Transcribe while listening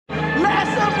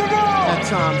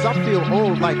Sometimes I feel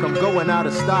old like I'm going out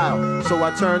of style. So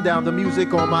I turn down the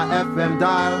music on my FM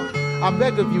dial. I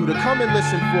beg of you to come and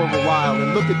listen for a while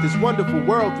and look at this wonderful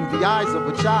world through the eyes of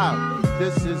a child.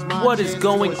 This is my What is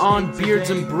going on, Beards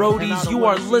and Brodies? You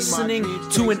are listening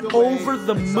to an over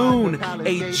the moon,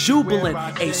 a jubilant,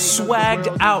 a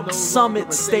swagged out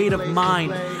summit state of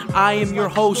mind. I am your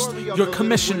host, your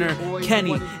commissioner,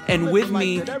 Kenny, and with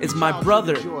me is my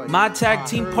brother, my tag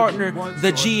team partner,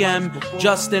 the GM,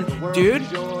 Justin. Dude,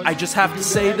 I just have to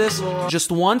say this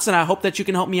just once, and I hope that you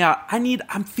can help me out.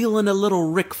 I'm feeling a little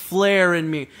Ric Flair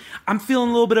in me. I'm feeling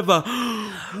a little bit of a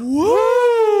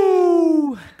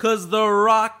woo! Cause the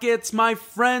Rockets, my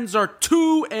friends, are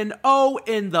 2-0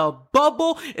 in the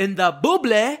bubble, in the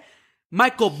buble.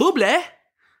 Michael Bublé.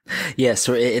 Yes,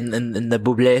 or in the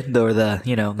buble, or the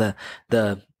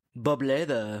buble,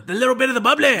 the little bit of the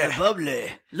bubbly. The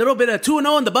bubbly. Little bit of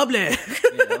 2-0 in the bubbly.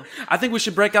 You know? I think we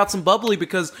should break out some bubbly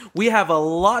because we have a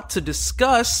lot to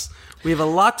discuss. We have a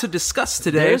lot to discuss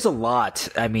today. There's a lot.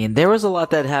 I mean, there was a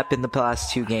lot that happened the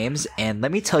past two games, and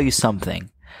let me tell you something.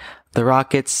 The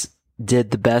Rockets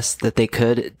did the best that they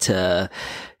could to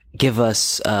give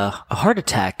us a heart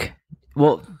attack.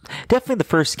 Well, definitely the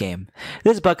first game.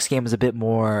 This Bucks game was a bit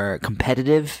more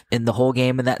competitive in the whole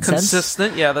game in that sense.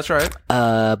 Consistent, yeah, that's right.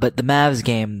 But the Mavs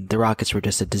game, the Rockets were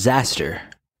just a disaster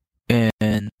in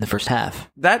the first half.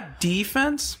 That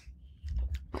defense,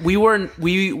 you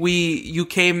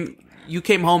came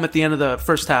home at the end of the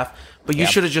first half, but you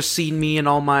should have just seen me and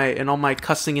all my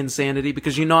cussing insanity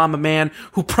because you know I'm a man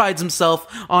who prides himself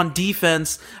on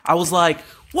defense. I was like,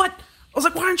 what? I was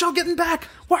like, why aren't y'all getting back?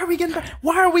 Why are we getting back?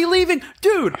 Why are we leaving?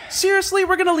 Dude, seriously,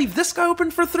 we're going to leave this guy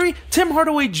open for three? Tim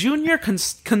Hardaway Jr.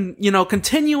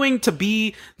 Continuing to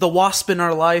be the wasp in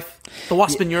our life, the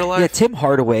wasp in your life. Yeah, Tim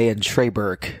Hardaway and Trey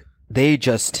Burke, they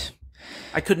just...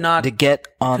 I could not... To get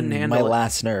on my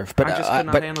last nerve. But I just could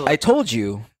not handle it. I told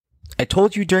you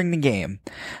during the game,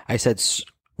 I said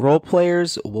role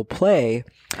players will play...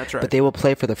 That's right. But they will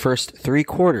play for the first 3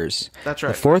 quarters. That's right.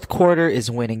 The fourth quarter is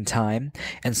winning time,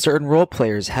 and certain role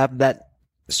players have that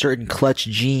certain clutch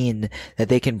gene that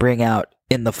they can bring out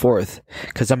in the fourth.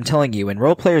 Because I'm telling you, when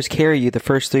role players carry you the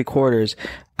first 3 quarters,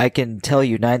 I can tell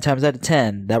you 9 times out of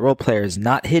 10, that role player is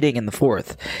not hitting in the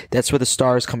fourth. That's where the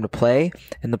stars come to play,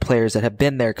 and the players that have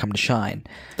been there come to shine.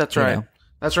 That's right. Know?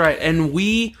 That's right. And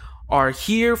we are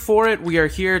here for it. We are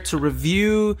here to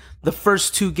review the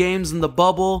first 2 games in the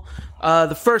bubble.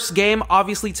 The first game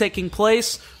obviously taking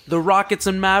place, the Rockets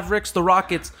and Mavericks. The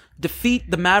Rockets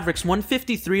defeat the Mavericks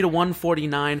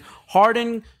 153-149.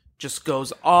 Harden just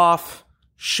goes off,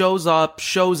 shows up,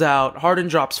 shows out. Harden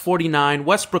drops 49.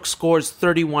 Westbrook scores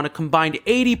 31, a combined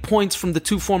 80 points from the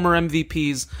 2 former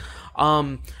MVPs.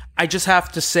 I just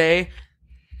have to say,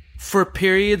 for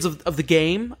periods of the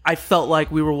game, I felt like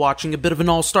we were watching a bit of an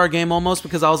all-star game almost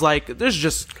because I was like, there's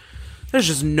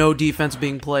just no defense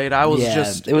being played. It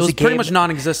was pretty much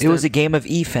non-existent. It was a game of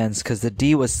offense because the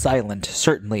D was silent,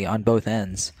 certainly on both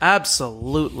ends.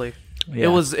 Absolutely. Yeah.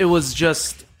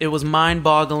 It was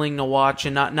mind-boggling to watch,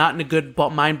 and not in a good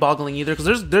mind-boggling either,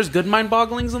 because there's good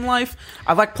mind-bogglings in life.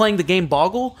 I like playing the game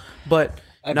Boggle, but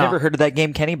I've never heard of that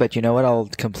game, Kenny, but you know what? I'll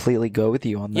completely go with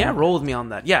you on that. Yeah, roll with me on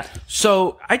that. Yeah.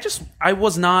 So I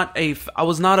was not a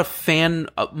fan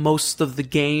of most of the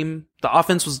game. The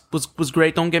offense was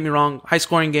great. Don't get me wrong. High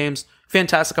scoring games,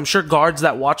 fantastic. I'm sure guards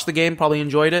that watched the game probably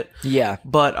enjoyed it. Yeah.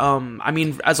 But I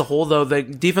mean, as a whole though, the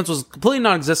defense was completely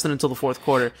non-existent until the fourth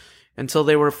quarter. Until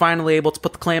they were finally able to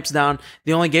put the clamps down.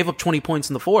 They only gave up 20 points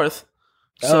in the fourth.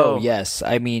 So yes.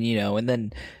 I mean, and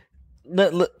then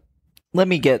let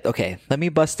me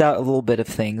bust out a little bit of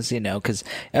things, because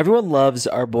everyone loves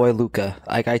our boy Luka.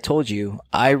 Like I told you,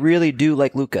 I really do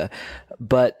like Luka.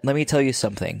 But let me tell you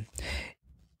something.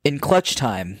 In clutch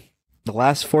time, the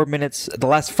last 5 minutes of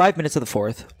the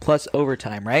fourth, plus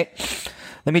overtime, right?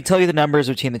 Let me tell you the numbers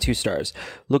between the 2 stars.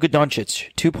 Luka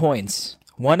Doncic, 2 points,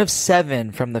 1 of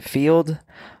 7 from the field,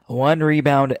 1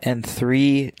 rebound, and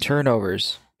 3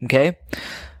 turnovers. Okay?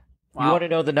 Wow. You want to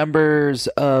know the numbers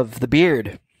of the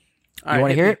Beard? You want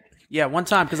to hear it? Yeah, one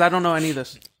time, because I don't know any of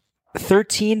this.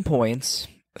 13 points,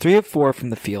 3 of 4 from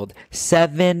the field,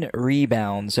 7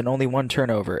 rebounds, and only 1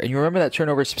 turnover. And you remember that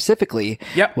turnover specifically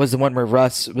was the one where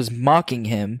Russ was mocking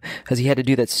him because he had to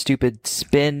do that stupid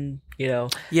spin, Yeah,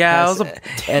 pass. It was a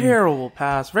terrible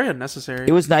pass. Very unnecessary.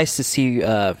 It was nice to see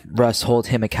Russ hold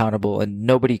him accountable, and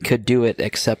nobody could do it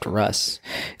except Russ.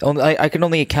 I can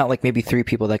only count like maybe 3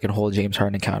 people that can hold James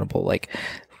Harden accountable, like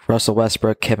Russell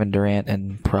Westbrook, Kevin Durant,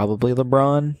 and probably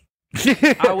LeBron.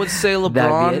 I would say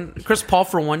LeBron. Chris Paul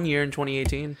for 1 year in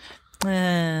 2018.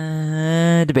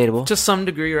 Debatable. To some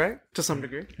degree, right? To some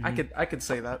degree. Mm-hmm. I could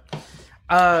say that.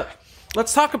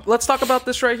 Let's talk about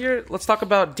this right here. Let's talk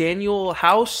about Daniel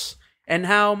House and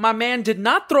how my man did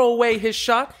not throw away his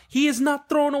shot. He is not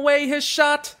throwing away his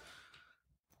shot.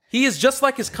 He is just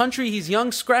like his country. He's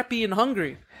young, scrappy, and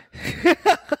hungry.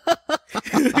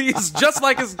 He's just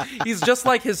like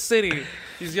his city.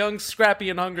 He's young, scrappy,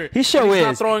 and hungry. He sure he's is.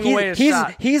 Not throwing away his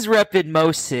shot. He's repping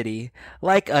Mo City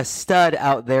like a stud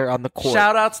out there on the court.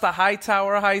 Shout outs to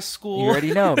Hightower High School. You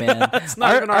already know, man. It's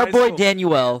not even our high boy school.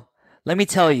 Daniel, let me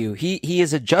tell you, he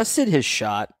has adjusted his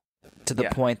shot to the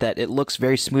point that it looks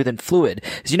very smooth and fluid.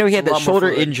 Because he had that shoulder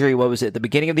injury. What was it? The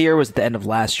beginning of the year, or was it the end of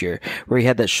last year, where he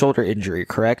had that shoulder injury?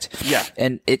 Correct. Yeah.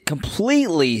 And it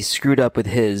completely screwed up with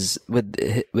his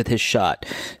shot.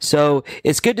 So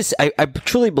it's good to see. I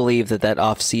truly believe that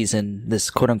off season,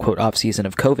 this quote unquote off season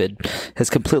of COVID,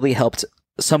 has completely helped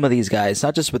some of these guys,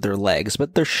 not just with their legs,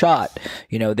 but their shot.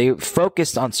 They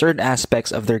focused on certain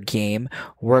aspects of their game,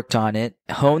 worked on it,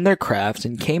 honed their craft,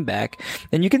 and came back.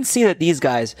 And you can see that these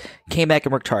guys came back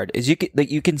and worked hard.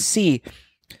 You can see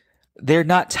they're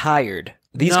not tired.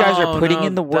 These guys are putting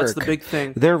in the work. That's the big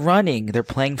thing. They're running, they're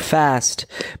playing fast,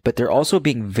 but they're also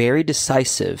being very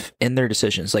decisive in their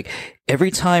decisions. Like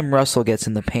every time Russell gets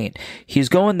in the paint, he's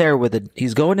going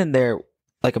in there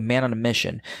like a man on a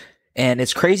mission. And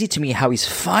it's crazy to me how he's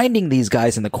finding these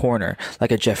guys in the corner,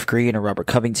 like a Jeff Green or Robert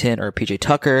Covington or PJ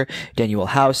Tucker, Daniel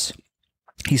House.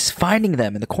 He's finding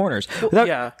them in the corners.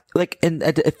 And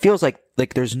it feels like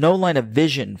there's no line of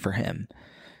vision for him.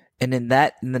 And in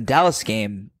the Dallas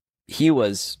game, he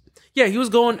was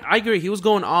going. I agree. He was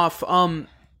going off.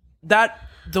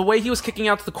 The way he was kicking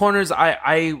out to the corners,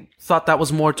 I thought that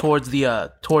was more towards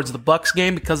the Bucks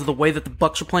game because of the way that the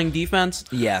Bucks were playing defense.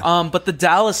 Yeah. But the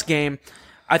Dallas game,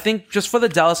 I think just for the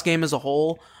Dallas game as a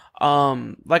whole,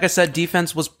 like I said,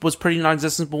 defense was pretty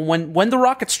non-existent. But when the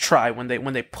Rockets try, when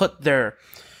they put their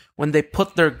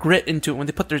grit into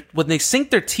it, when they sink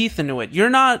their teeth into it, you're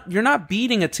not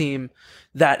beating a team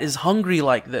that is hungry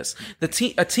like this. A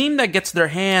team that gets their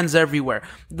hands everywhere.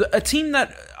 A team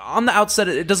that on the outset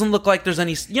it doesn't look like there's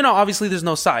any. Obviously there's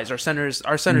no size. Our center is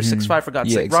 6'5" for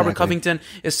God's sake. Exactly. Robert Covington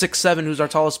is 6'7", who's our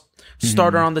tallest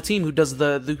starter on the team, who does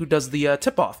the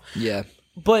tip off. Yeah.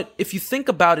 But if you think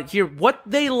about it here, what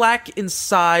they lack in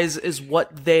size is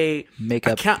what they make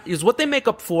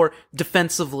up for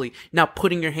defensively. Now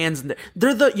putting your hands in there.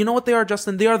 They're you know what they are,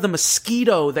 Justin? They are the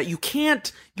mosquito that you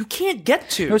can't get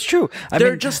to. No, it's true.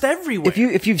 They're just everywhere.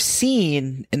 If you've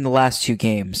seen in the last two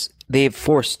games, they've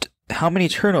forced how many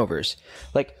turnovers?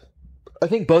 Like, I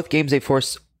think both games they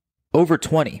forced over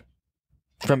 20.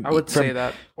 I would say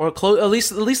that, or close. At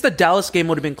least the Dallas game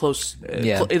would have been close,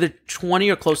 either 20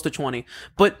 or close to 20.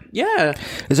 But yeah,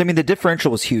 because the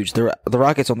differential was huge. The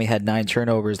Rockets only had 9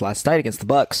 turnovers last night against the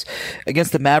Bucks.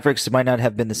 Against the Mavericks, it might not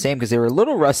have been the same because they were a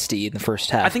little rusty in the first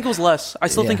half. I think it was less. I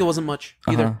still think it wasn't much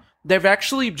either. They've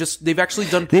actually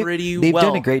done pretty well. They've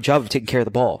done a great job of taking care of the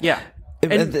ball. Yeah.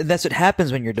 And that's what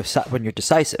happens when you're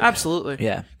decisive. Absolutely.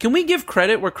 Yeah. Can we give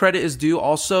credit where credit is due?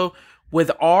 Also,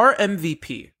 with our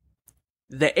MVP.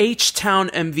 The H-Town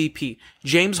MVP,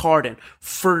 James Harden.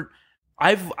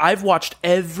 I've watched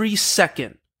every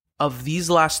second of these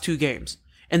last two games,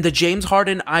 and the James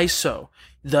Harden ISO,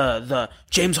 the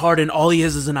James Harden, all he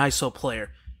is an ISO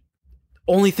player,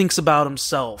 only thinks about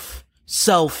himself,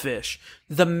 selfish.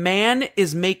 The man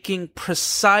is making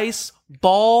precise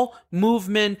ball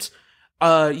movement.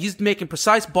 He's making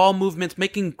precise ball movements,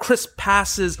 making crisp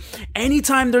passes.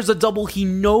 Anytime there's a double, he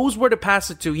knows where to pass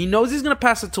it to. He knows he's going to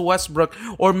pass it to Westbrook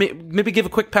or maybe give a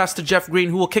quick pass to Jeff Green,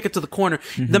 who will kick it to the corner.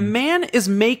 Mm-hmm. The man is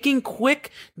making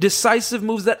quick, decisive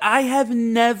moves that I have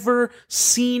never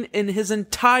seen in his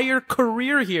entire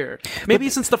career here. Maybe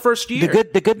since the first year.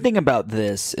 The good thing about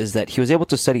this is that he was able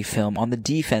to study film on the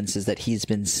defenses that he's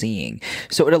been seeing.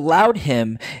 So it allowed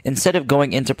him, instead of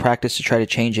going into practice to try to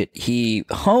change it, he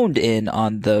honed in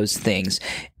on those things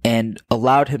and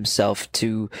allowed himself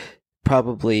to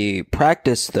probably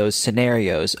practice those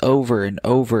scenarios over and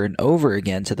over and over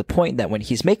again, to the point that when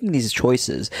he's making these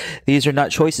choices, these are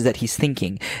not choices that he's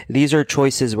thinking. These are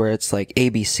choices where it's like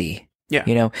ABC,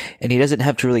 and he doesn't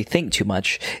have to really think too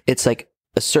much. It's like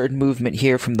a certain movement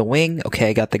here from the wing. Okay,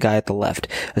 I got the guy at the left.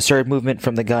 A certain movement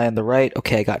from the guy on the right.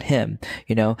 Okay, I got him.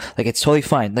 Like it's totally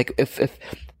fine. Like if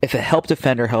a help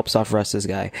defender helps off Russ's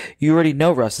guy, you already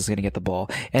know Russ is going to get the ball.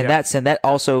 And that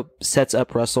also sets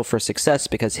up Russell for success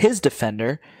because his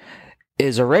defender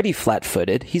is already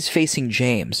flat-footed. He's facing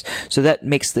James. So that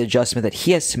makes the adjustment that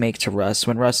he has to make to Russ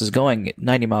when Russ is going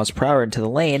 90 miles per hour into the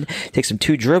lane. It takes him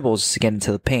 2 dribbles to get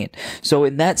into the paint. So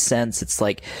in that sense, it's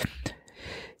like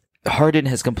Harden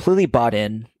has completely bought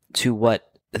in to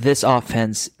what this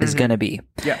offense is going to be.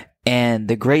 Yeah. And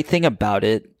the great thing about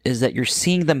it is that you're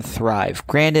seeing them thrive.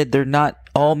 Granted, they're not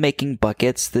all making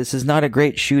buckets. This is not a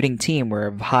great shooting team. We're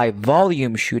a high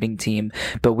volume shooting team,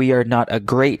 but we are not a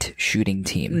great shooting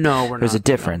team. No, we're not. There's a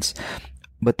difference.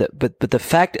 But the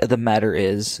fact of the matter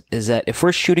is that if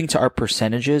we're shooting to our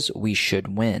percentages, we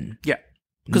should win. Yeah.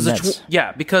 Because you're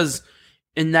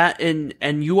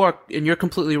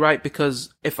completely right,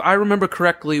 because if I remember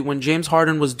correctly, when James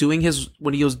Harden was doing his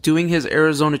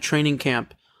Arizona training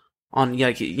camp on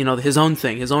his own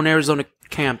thing, his own Arizona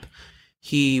camp,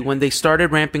 when they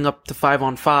started ramping up to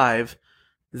 5-on-5,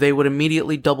 they would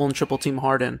immediately double and triple team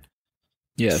Harden.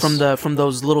 Yes. From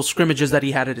those little scrimmages that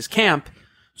he had at his camp.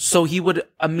 So he would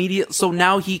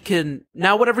now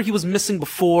whatever he was missing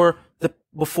before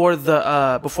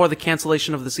the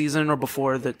cancellation of the season, or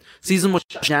before the season was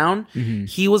shut down,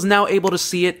 he was now able to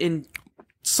see it in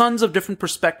tons of different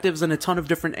perspectives and a ton of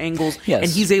different angles. Yes.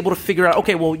 And he's able to figure out,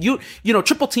 okay, well, you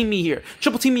triple team me here,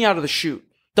 triple team me out of the shoot,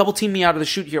 double team me out of the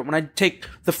shoot here when I take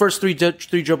the first three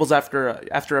dribbles after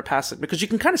a pass, because you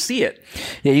can kind of see it.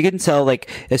 Yeah, you can tell, like,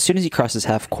 as soon as he crosses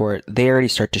half court, they already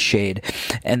start to shade.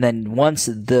 And then once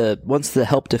the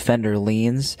help defender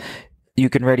leans, you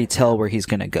can already tell where he's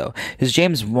going to go. Because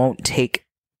James won't take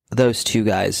those two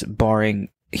guys, barring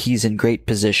he's in great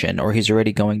position or he's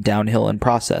already going downhill in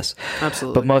process.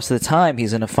 Absolutely. But most of the time,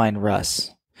 he's going to find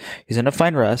Russ. He's going to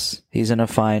find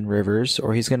Rivers,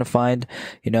 or he's going to find,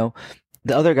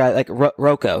 the other guy, like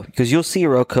Rocco, because you'll see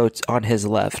Rocco on his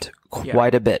left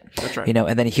quite a bit. That's right.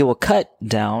 And then he will cut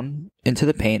down into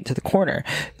the paint to the corner.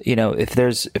 If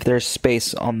there's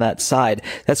space on that side,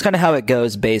 that's kind of how it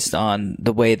goes based on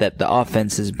the way that the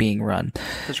offense is being run.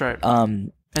 That's right.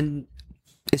 And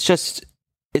it's just,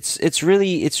 it's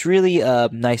really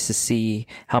nice to see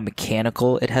how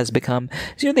mechanical it has become.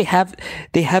 So, they have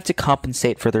to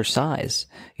compensate for their size.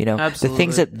 Absolutely. The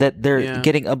things that they're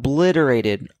getting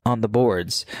obliterated on the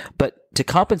boards, but to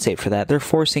compensate for that, they're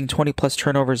forcing 20 plus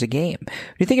turnovers a game.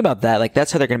 When you think about that, like,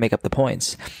 that's how they're going to make up the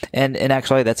points. And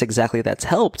actually, that's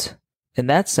helped in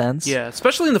that sense. Yeah,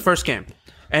 especially in the first game.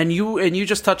 And you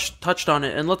just touched on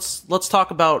it. And let's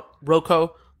talk about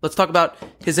Rocco. Let's talk about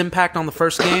his impact on the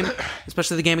first game,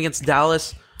 especially the game against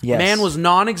Dallas. Yes. Man was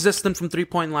non-existent from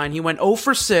three-point line. He went 0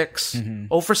 for 6,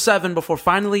 0 for 7 before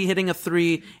finally hitting a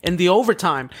 3 in the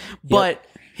overtime. But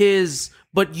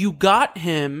you got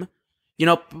him.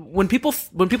 When people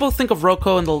think of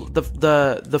Rocco in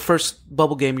the first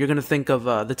bubble game, you're going to think of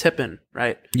the tip-in,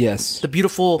 right? Yes. The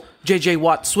beautiful J.J.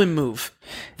 Watt swim move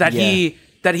that he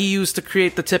used to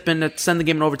create the tip-in to send the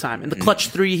game in overtime. And the clutch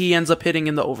 3 he ends up hitting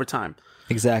in the overtime.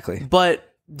 Exactly.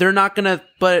 But you're not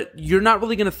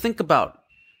really gonna think about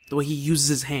the way he uses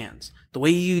his hands, the way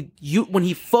you when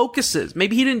he focuses.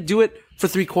 Maybe he didn't do it for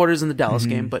 3 quarters in the Dallas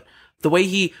game, but the way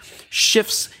he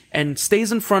shifts and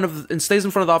stays in front of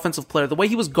the offensive player, the way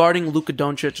he was guarding Luka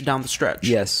Doncic down the stretch.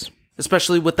 Yes.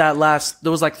 Especially with that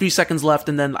there was like 3 seconds left,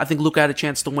 and then I think Luka had a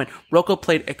chance to win. Rocco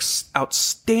played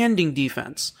outstanding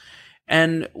defense.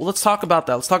 And let's talk about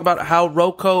that. Let's talk about how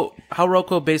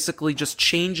Rocco basically just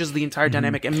changes the entire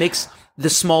dynamic and makes the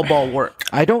small ball work.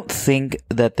 I don't think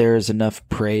that there is enough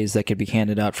praise that could be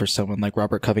handed out for someone like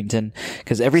Robert Covington,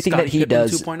 because everything that he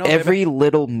does, every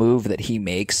little move that he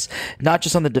makes, not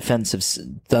just on the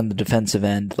defensive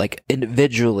end, like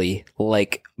individually,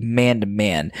 like man to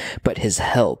man, but his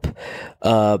help,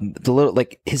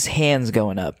 his hands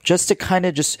going up, just to kind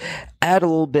of just add a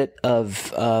little bit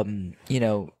of,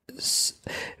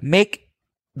 make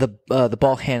the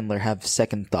ball handler have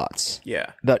second thoughts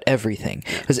about everything,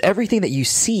 because everything that you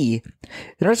see,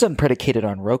 they're not something predicated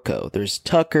on Rocco. There's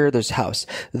Tucker, there's House.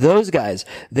 Those guys,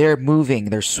 they're moving,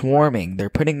 they're swarming, they're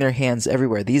putting their hands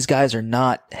everywhere. These guys are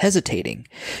not hesitating.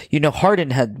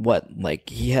 Harden had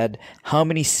he had how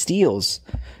many steals?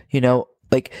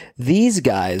 Like, these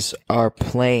guys are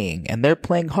playing, and they're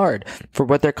playing hard for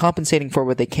what they're compensating for.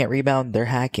 What they can't rebound, they're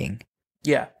hacking.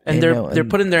 Yeah, and they're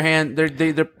putting their hand.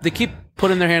 They keep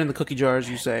putting their hand in the cookie jar, as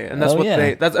you say, and that's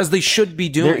that's as they should be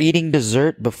doing. They're eating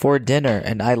dessert before dinner,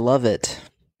 and I love it.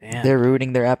 Man. They're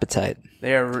ruining their appetite.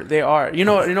 They are. You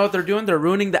know what they're doing? They're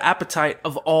ruining the appetite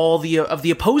of all the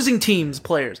opposing team's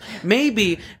players.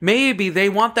 Maybe they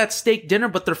want that steak dinner,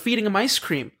 but they're feeding them ice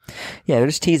cream. Yeah, they're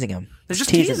just teasing them. They're just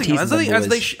teasing them as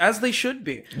they should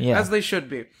be. Yeah. As they should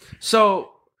be. So,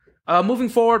 moving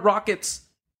forward, Rockets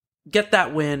get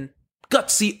that win.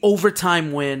 Gutsy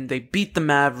overtime win. They beat the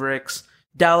Mavericks.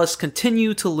 Dallas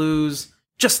continue to lose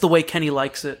just the way Kenny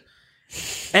likes it.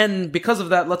 And because of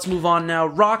that, let's move on now.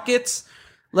 Rockets.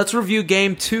 Let's review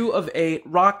game 2 of 8.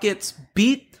 Rockets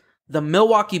beat the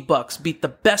Milwaukee Bucks, beat the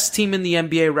best team in the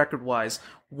NBA record-wise,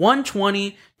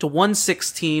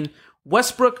 120-116.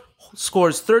 Westbrook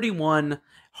scores 31,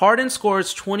 Harden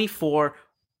scores 24,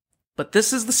 but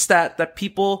this is the stat that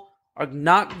people are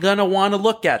not going to want to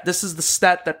look at. This is the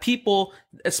stat that people,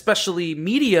 especially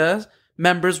media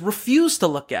members, refuse to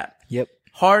look at. Yep.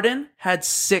 Harden had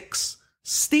 6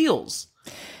 steals.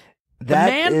 The That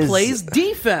man is- plays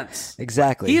defense.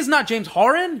 Exactly. He is not James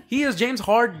Harden. He is James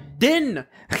Harden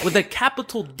with a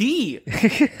capital D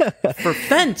for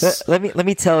fence. Let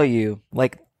me tell you,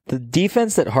 like, the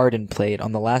defense that Harden played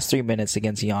on the last 3 minutes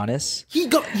against Giannis.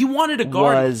 He wanted to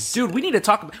guard. Was- Dude, we need to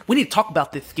talk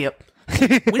about this, Skip.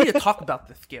 We need to talk about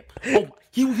this, Skip. Oh,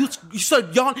 you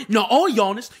said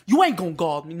Giannis, you ain't gonna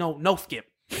guard me. No, Skip.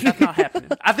 That's not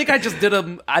happening. I think I just did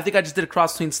a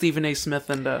cross between Stephen A. Smith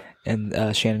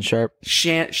and Shannon Sharp.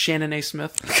 Shannon A.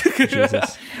 Smith.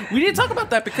 Jesus. We need to talk about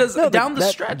that because down the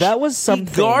stretch, that was something.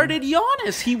 He guarded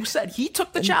Giannis. He said he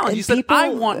took the challenge. And He said, people- "I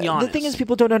want Giannis." The thing is,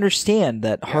 people don't understand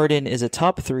that Harden is a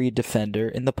top 3 defender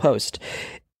in the post.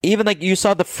 Even like you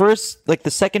saw the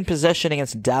second possession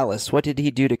against Dallas. What did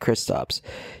he do to Kristaps?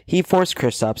 He forced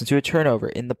Kristaps into a turnover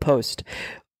in the post.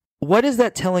 What is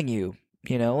that telling you?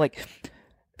 You know, like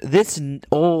this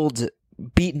old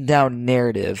beaten down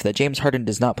narrative that James Harden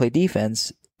does not play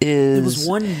defense is. It was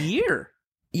 1 year.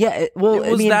 Yeah, It was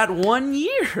I mean, that 1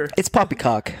 year. it's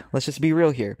poppycock. Let's just be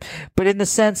real here. But in the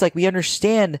sense, like, we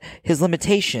understand his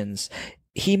limitations.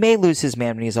 He may lose his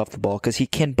man when he's off the ball because he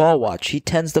can ball watch. He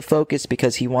tends to focus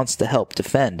because he wants to help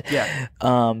defend. Yeah.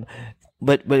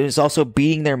 But it's also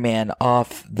beating their man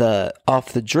off the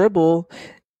dribble.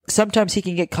 Sometimes he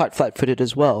can get caught flat-footed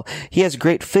as well. He has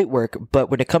great footwork, but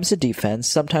when it comes to defense,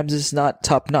 sometimes it's not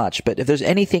top-notch. But if there's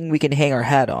anything we can hang our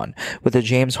hat on with a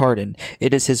James Harden,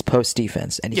 it is his post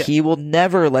defense, and he will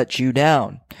never let you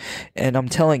down. And I'm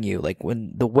telling you, like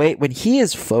when he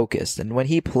is focused and when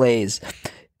he plays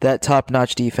that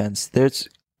top-notch defense, there's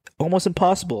almost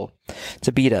impossible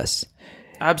to beat us.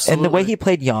 Absolutely. And the way he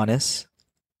played Giannis,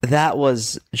 that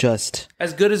was just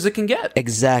as good as it can get.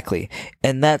 exactly.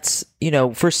 And that's,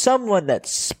 for someone that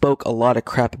spoke a lot of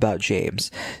crap about James,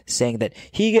 saying that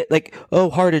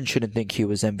Harden shouldn't think he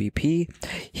was MVP.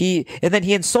 And then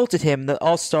he insulted him, the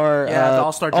All-Star, the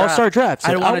All-Star draft. All-Star draft.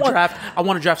 I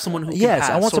want to draft someone who can pass.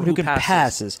 I want someone who can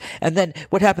passes. passes. And then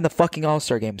what happened the fucking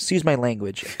All-Star game? Excuse my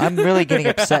language. I'm really getting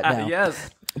upset now. Yes.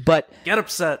 But Get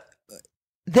upset.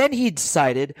 then he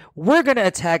decided, we're going to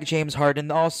attack James Harden in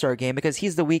the All-Star game because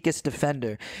he's the weakest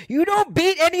defender. You don't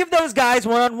beat any of those guys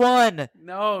one-on-one.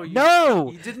 No.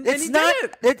 No. You didn't. It's and not. he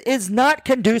did. It is not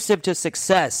conducive to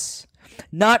success.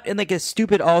 Not in like a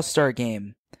stupid All-Star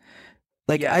game.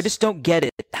 Like, Yes. I just don't get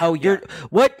it. How you're,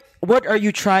 what are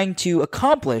you trying to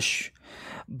accomplish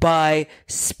by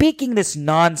speaking this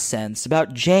nonsense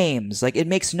about James? Like, it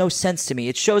makes no sense to me.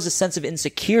 It shows a sense of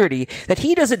insecurity that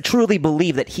he doesn't truly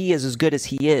believe that he is as good as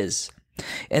he is.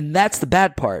 And that's the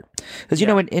bad part. Because,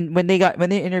 when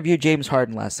they interviewed James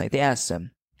Harden last night, they asked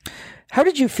him, how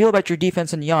did you feel about your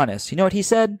defense on Giannis? You know what he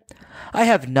said? I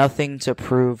have nothing to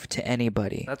prove to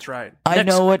anybody. That's right. I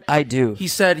know what I do. He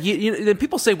said, then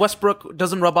people say Westbrook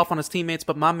doesn't rub off on his teammates,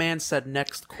 but my man said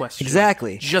next question.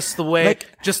 Exactly. Just the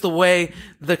way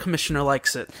the commissioner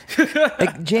likes it.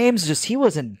 Like James he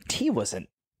wasn't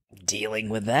dealing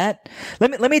with that.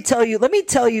 Let me tell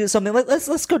you something.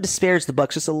 Let's go disparage the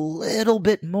Bucks just a little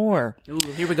bit more. Ooh,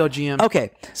 here we go, GM.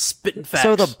 Okay. Spitting facts.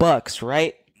 So the Bucks,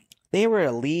 right? They were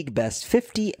a league best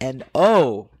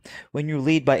 50-0 when they were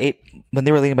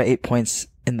leading by 8 points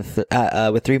in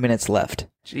the with 3 minutes left.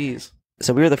 Jeez.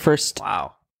 So we were the first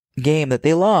Wow. game that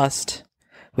they lost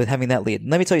with having that lead. And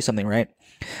let me tell you something, right?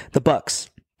 The Bucks,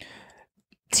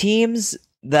 teams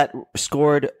that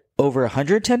scored over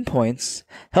 110 points,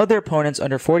 held their opponents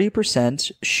under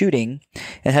 40% shooting,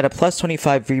 and had a plus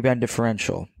 25 rebound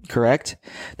differential, correct?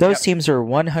 Those teams are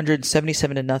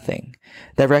 177-0.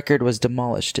 That record was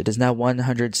demolished. It is now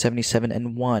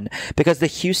 177-1 because the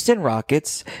Houston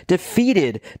Rockets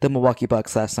defeated the Milwaukee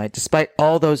Bucks last night despite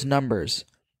all those numbers.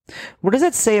 What does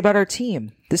that say about our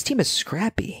team? This team is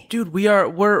scrappy. Dude,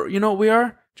 we're you know what we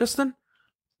are, Justin?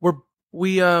 We're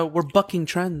bucking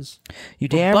trends. You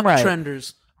damn Buck right.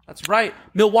 trenders. That's right.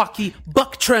 Milwaukee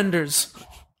Buck trenders.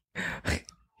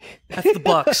 That's the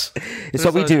Bucks. It's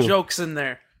what we do. Jokes in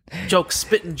there. Jokes,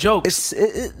 spitting jokes.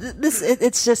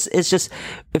 It's just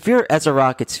if you're as a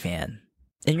Rockets fan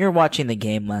and you're watching the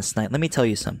game last night, let me tell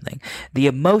you something. The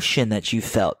emotion that you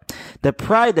felt, the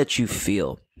pride that you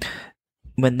feel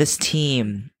when this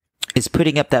team is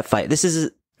putting up that fight. This is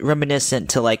reminiscent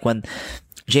to like when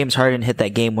James Harden hit that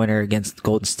game winner against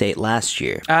Golden State last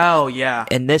year. Oh yeah.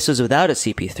 And this was without a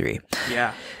CP3.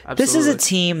 Yeah. Absolutely. This is a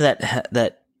team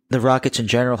that the Rockets in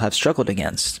general have struggled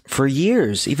against for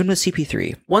years, even with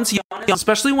CP3.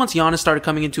 Especially once Giannis started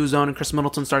coming into his own and Chris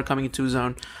Middleton started coming into his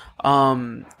own,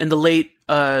 in the late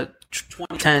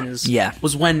 2010s,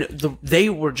 was when they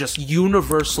were just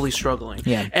universally struggling.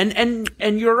 Yeah.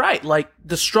 And you're right. Like,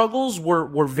 the struggles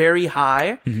were very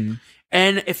high. Mm-hmm.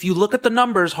 And if you look at the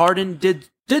numbers, Harden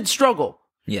did struggle.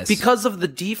 Yes. Because of the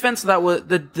defense that was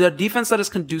the defense that is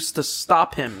conducive to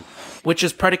stop him, which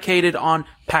is predicated on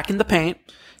packing the paint.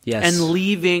 Yes. And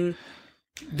leaving.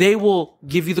 They will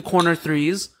give you the corner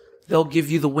threes. They'll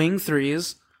give you the wing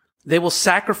threes. They will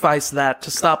sacrifice that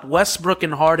to stop Westbrook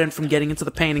and Harden from getting into the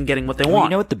paint and getting what they want. You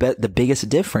know what the biggest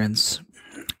difference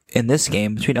in this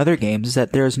game between other games is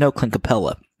that there is no Clint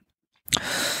Capella.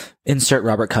 Insert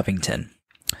Robert Covington.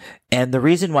 And the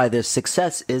reason why there's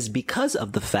success is because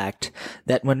of the fact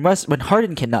that when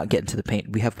Harden cannot get into the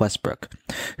paint, we have Westbrook,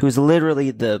 who is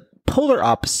literally the polar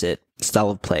opposite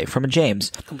style of play from a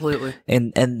James. Completely.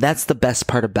 And that's the best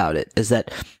part about it, is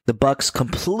that the Bucks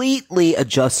completely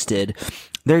adjusted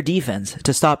their defense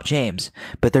to stop James,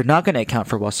 but they're not going to account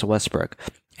for Russell Westbrook.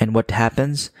 And what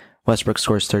happens? Westbrook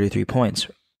scores 33 points.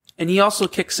 And he also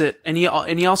kicks it, and he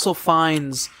also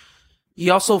finds.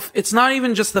 It's not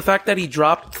even just the fact that he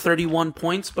dropped 31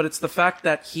 points, but it's the fact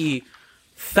that he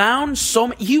found so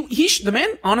many.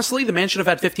 The man should have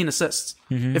had 15 assists.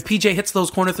 Mm-hmm. If PJ hits those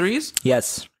corner threes.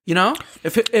 Yes. You know?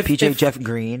 If Jeff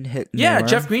Green hit. Yeah, more.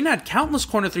 Jeff Green had countless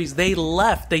corner threes. They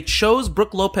left.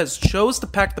 Brook Lopez chose to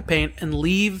pack the paint and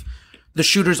leave the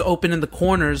shooters open in the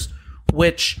corners,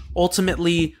 which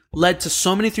ultimately led to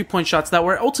so many 3-point shots that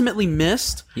were ultimately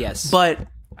missed. Yes. But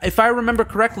if I remember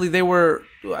correctly,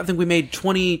 I think we made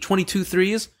 22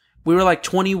 threes. We were like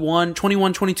 21,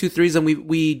 22 threes, and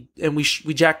we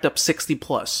jacked up 60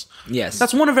 plus. Yes.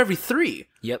 That's one of every 3.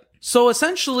 Yep. So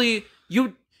essentially,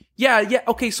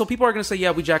 okay, so people are going to say,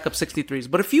 yeah, we jack up 60 threes.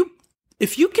 But if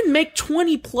you can make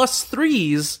 20 plus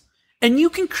threes and you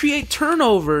can create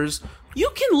turnovers, you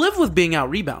can live with being out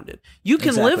rebounded. You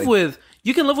can live with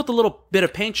a little bit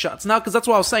of paint shots now, because that's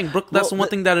what I was saying. That's the one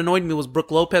thing that annoyed me was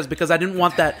Brook Lopez, because I didn't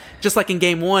want that. Just like in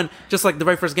game 1, just like the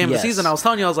very first game of the season, I was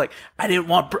telling you, I was like,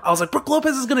 Brook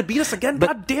Lopez is going to beat us again. But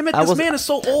God damn it, this man is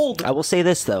so old. I will say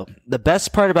this though: the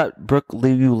best part about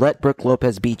you let Brook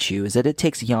Lopez beat you is that it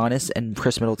takes Giannis and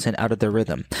Chris Middleton out of their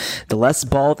rhythm. The less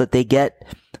ball that they get,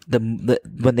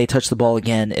 when they touch the ball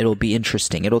again, it'll be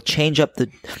interesting. It'll change up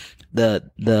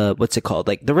the what's it called?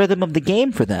 Like the rhythm of the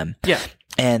game for them. Yeah.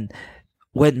 And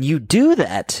when you do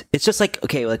that, it's just like,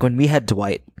 okay, like when we had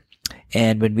Dwight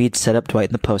and when we'd set up Dwight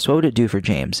in the post, what would it do for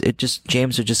James?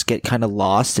 James would just get kind of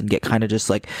lost and get kind of just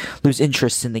like lose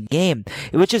interest in the game,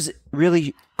 which is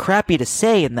really crappy to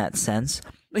say in that sense.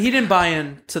 But he didn't buy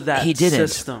into that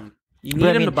system. You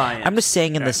need him to buy in. I'm just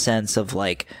saying in the sense of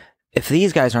like, if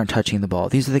these guys aren't touching the ball,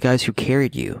 these are the guys who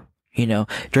carried you,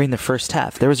 during the first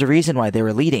half. There was a reason why they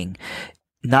were leading.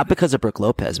 Not because of Brook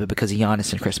Lopez, but because of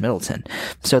Giannis and Chris Middleton.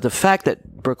 So the fact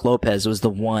that Brook Lopez was the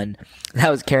one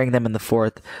that was carrying them in the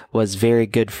fourth was very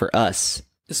good for us.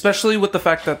 Especially with the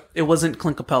fact that it wasn't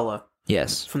Clint Capella.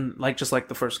 Yes. From just like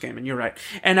the first game, and you're right.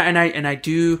 And I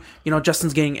do,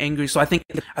 Justin's getting angry, so I think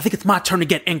it's my turn to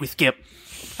get angry, Skip.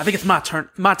 I think it's my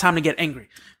time to get angry.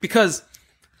 Because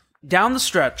down the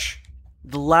stretch,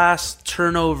 the last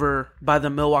turnover by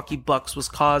the Milwaukee Bucks was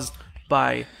caused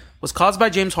by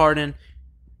James Harden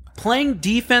playing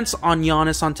defense on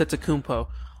Giannis Antetokounmpo.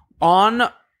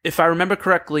 If I remember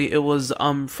correctly, it was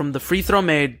from the free throw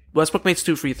made. Westbrook made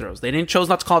 2 free throws. They chose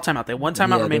not to call timeout. They had 1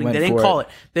 timeout remaining. They didn't call it.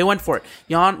 They went for it.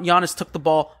 Giannis took the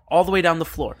ball all the way down the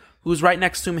floor. Who's right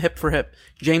next to him, hip for hip?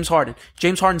 James Harden.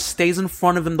 James Harden stays in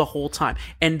front of him the whole time.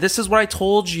 And this is what I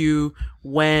told you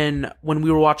when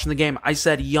we were watching the game. I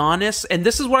said Giannis, and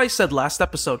this is what I said last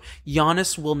episode.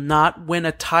 Giannis will not win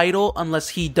a title unless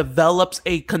he develops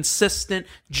a consistent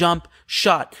jump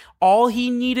shot. All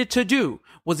he needed to do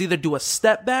was either do a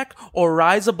step back or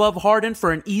rise above Harden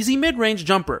for an easy mid-range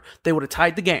jumper. They would have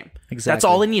tied the game. Exactly. That's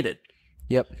all he needed.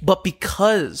 Yep. But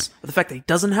because of the fact that he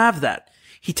doesn't have that,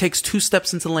 he takes 2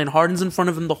 steps into the lane. Harden's in front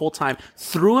of him the whole time.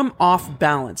 Threw him off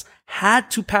balance. Had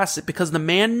to pass it because the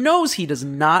man knows he does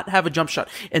not have a jump shot.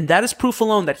 And that is proof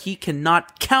alone that he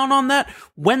cannot count on that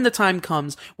when the time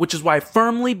comes, which is why I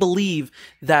firmly believe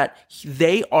that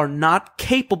they are not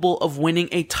capable of winning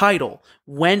a title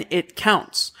when it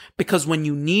counts. Because when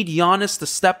you need Giannis to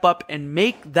step up and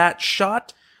make that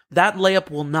shot, that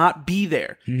layup will not be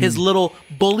there. His little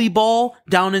bully ball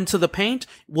down into the paint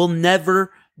will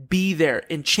never be there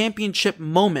in championship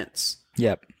moments.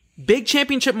 Yep. Big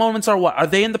championship moments are what? Are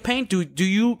they in the paint?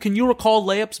 Can you recall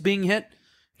layups being hit?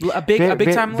 A big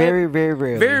time layup? Very, very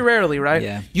rarely. Very rarely, right?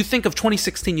 Yeah. You think of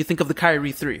 2016, you think of the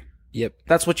Kyrie 3. Yep.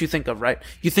 That's what you think of, right?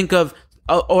 You think of,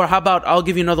 or how about, I'll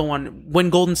give you another one. When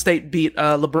Golden State beat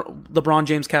LeBron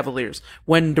James Cavaliers,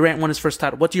 when Durant won his first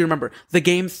title, what do you remember? The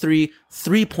Game 3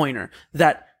 3-pointer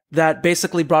that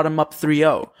basically brought him up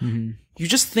 3-0. Mm-hmm. You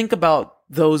just think about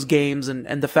those games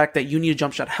and the fact that you need a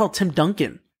jump shot. Hell, Tim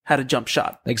Duncan had a jump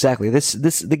shot. Exactly.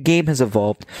 The game has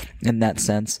evolved in that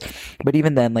sense. But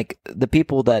even then, like, the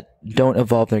people that don't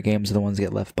evolve their games are the ones that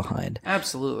get left behind.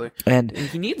 Absolutely. And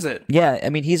he needs it. yeah, I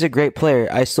mean, he's a great player.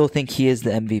 I still think he is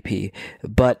the MVP.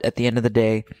 But at the end of the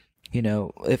day, you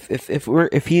know,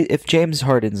 if James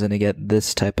Harden's gonna get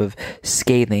this type of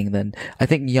scathing, then I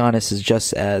think Giannis is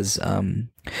just as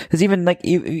because even like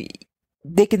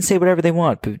they can say whatever they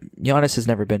want, but Giannis has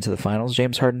never been to the finals.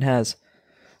 James Harden has.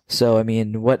 So, I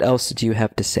mean, what else do you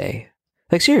have to say?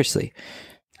 Like, seriously.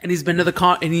 And he's been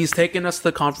to and he's taken us to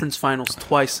the conference finals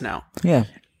twice now. Yeah.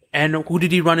 And who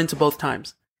did he run into both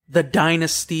times? The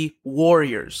Dynasty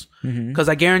Warriors. Because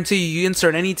I guarantee you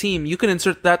insert any team, you can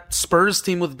insert that Spurs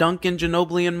team with Duncan,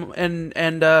 Ginobili,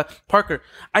 and Parker.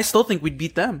 I still think we'd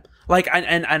beat them. Like,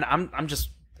 and I'm just,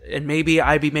 and maybe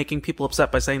I'd be making people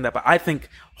upset by saying that, but I think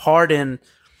Harden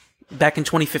back in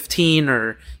 2015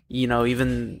 or, you know,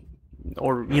 even,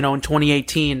 or, you know, in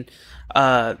 2018,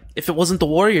 if it wasn't the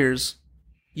Warriors,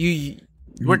 you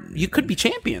could be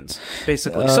champions,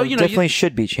 basically. So, you know, definitely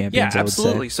should be champions. Yeah, I would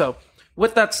absolutely. say. So,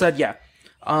 with that said, yeah,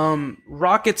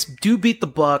 Rockets do beat the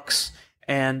Bucks,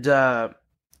 and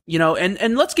you know,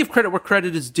 and let's give credit where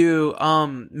credit is due.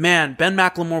 Man, Ben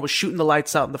McLemore was shooting the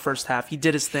lights out in the first half. He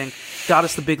did his thing, got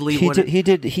us the big lead.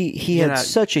 He had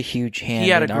such a huge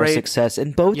hand in our success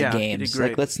in both games.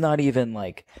 Like, let's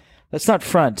not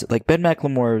front. Like, Ben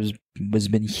McLemore has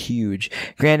been huge.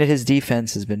 Granted, his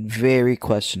defense has been very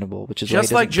questionable, which is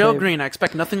just like Joe Green. I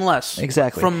expect nothing less.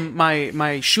 Exactly. From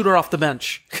my shooter off the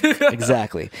bench.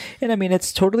 Exactly. And I mean,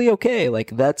 it's totally okay.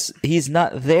 Like, he's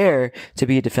not there to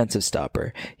be a defensive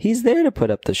stopper. He's there to put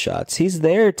up the shots. He's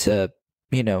there to,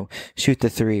 you know, shoot the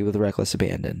three with reckless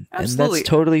abandon. Absolutely. And that's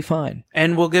totally fine.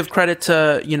 And we'll give credit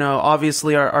to, you know,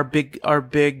 obviously our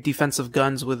big defensive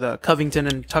guns with Covington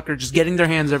and Tucker just getting their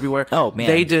hands everywhere. Oh, man.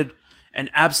 They did an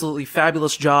absolutely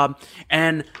fabulous job.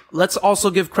 And let's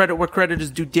also give credit where credit is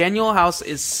due. Daniel House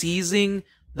is seizing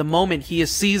the moment. He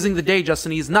is seizing the day,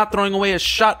 Justin. He's not throwing away a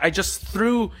shot. I just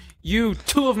threw you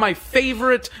two of my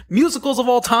favorite musicals of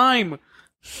all time.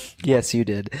 Yes, you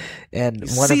did. And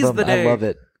one of them, I love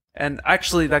it. And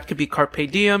actually, that could be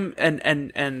Carpe Diem,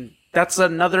 and that's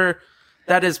another.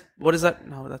 That is, what is that?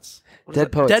 No, that's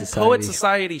Dead Poet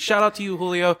Society. Shout out to you,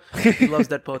 Julio. He loves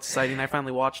Dead Poet Society, and I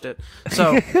finally watched it.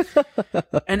 So,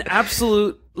 an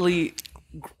absolutely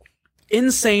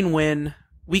insane win.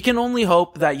 We can only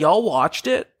hope that y'all watched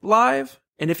it live,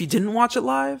 and if you didn't watch it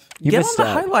live, get on the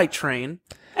highlight train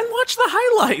and watch the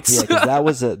highlights. Yeah, 'cause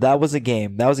that was a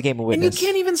game. That was a game of witness. And you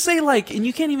can't even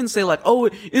say like, oh,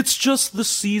 it's just the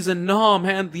season. No,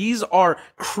 man, these are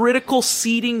critical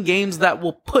seeding games that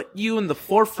will put you in the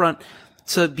forefront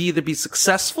to either be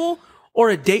successful or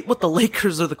a date with the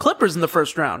Lakers or the Clippers in the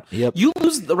first round. Yep.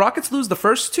 The Rockets lose the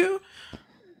first two,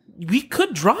 we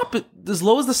could drop it as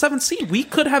low as the 7th seed. We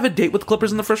could have a date with the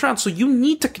Clippers in the first round. So you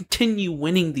need to continue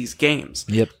winning these games.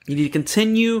 Yep. You need to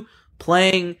continue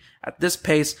playing at this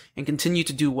pace and continue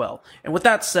to do well. And with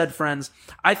that said, friends,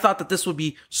 I thought that this would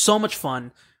be so much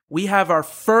fun. We have our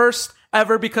first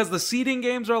ever, because the seeding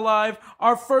games are live,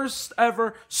 our first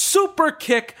ever Super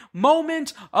Kick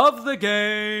moment of the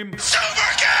game.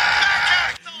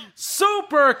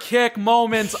 Super Kick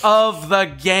moment of the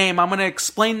game. I'm going to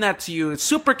explain that to you.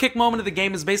 Super Kick moment of the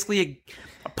game is basically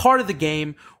a part of the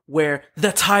game where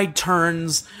the tide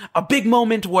turns, a big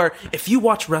moment where if you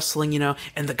watch wrestling, you know,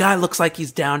 and the guy looks like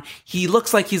he's down, he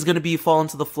looks like he's going to be falling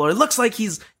to the floor. It looks like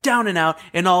he's down and out,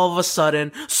 and all of a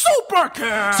sudden, Super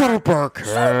Kick! Super Kick!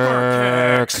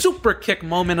 Super Kick! Super Kick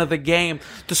moment of the game.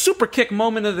 The Super Kick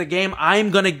moment of the game,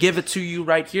 I'm going to give it to you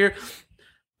right here.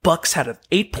 Bucks had an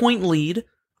 8-point lead.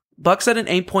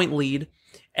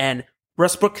 And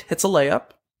Westbrook hits a layup.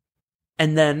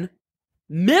 And then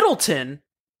Middleton,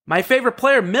 my favorite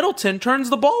player, Middleton, turns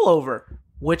the ball over,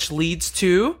 which leads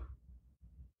to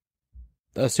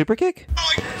a super kick?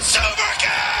 Super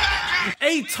kick!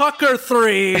 A Tucker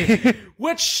 3,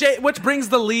 which brings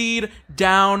the lead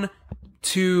down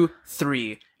to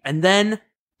 3. And then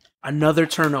another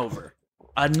turnover.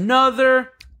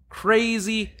 Another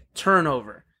crazy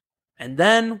turnover. And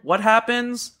then what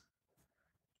happens?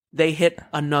 They hit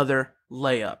another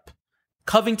layup.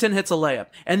 Covington hits a layup.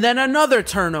 And then another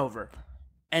turnover.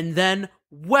 And then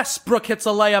Westbrook hits a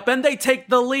layup, and they take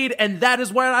the lead, and that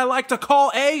is what I like to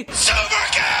call a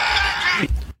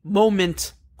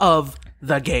moment of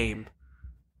the game.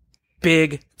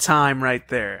 Big time right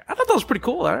there. I thought that was pretty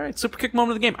cool. All right, super kick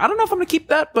moment of the game. I don't know if I'm going to keep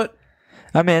that, but...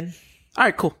 I'm in. All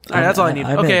right, cool. All right, that's all I need.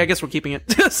 Okay, I guess we're keeping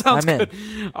it. Sounds I'm good.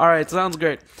 All right, sounds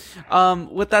great.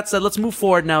 With that said, let's move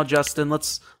forward now, Justin.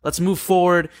 Let's move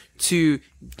forward to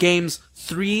games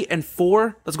 3 and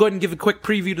 4. Let's go ahead and give a quick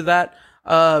preview to that.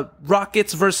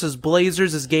 Rockets versus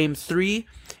Blazers is game 3,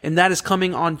 and that is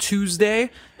coming on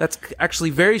Tuesday. That's actually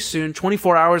very soon,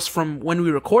 24 hours from when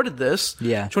we recorded this.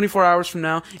 Yeah. 24 hours from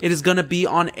now. It is going to be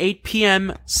on 8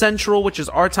 p.m. Central, which is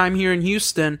our time here in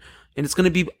Houston, and it's going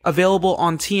to be available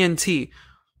on TNT.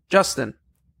 Justin,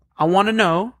 I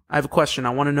have a question. I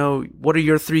want to know, what are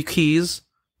your 3 keys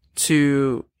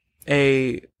to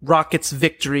a Rockets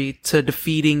victory, to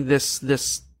defeating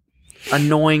this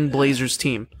annoying Blazers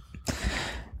team?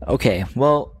 Okay,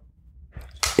 well,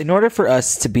 in order for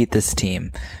us to beat this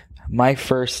team, my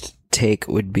first take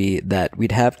would be that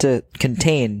we'd have to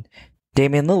contain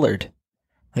Damian Lillard.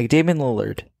 Like, Damian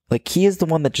Lillard. Like, he is the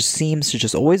one that just seems to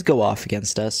just always go off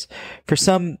against us for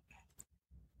some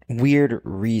weird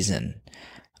reason.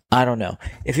 I don't know.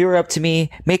 If you were up to me,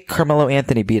 make Carmelo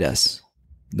Anthony beat us.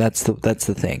 That's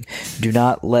the thing. Do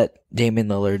not let Damian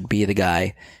Lillard be the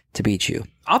guy to beat you.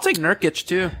 I'll take Nurkic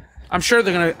too. I'm sure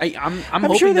they're gonna. I'm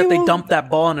hoping sure that they will. dump that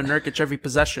ball into Nurkic every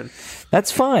possession.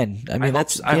 That's fine. I mean,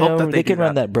 I hope that they do can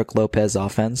run that. that Brook Lopez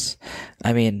offense.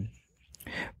 I mean,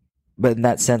 but in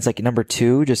that sense, like, number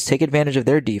 2, just take advantage of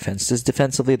their defense. Just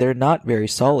defensively, they're not very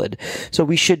solid, so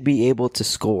we should be able to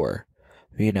score.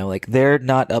 You know, like, they're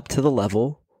not up to the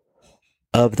level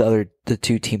of the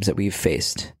 2 teams that we've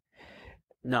faced.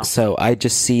 No. So I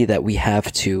just see that we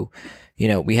have to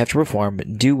perform,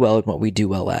 do well at what we do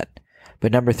well at.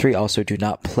 But number 3, also do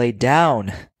not play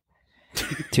down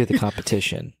to the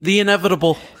competition. The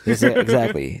inevitable.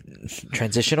 Exactly.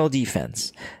 Transitional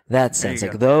defense. That sense.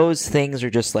 Like, go. those things are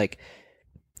just like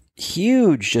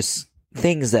huge, just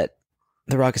things that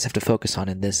the Rockets have to focus on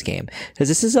in this game. Because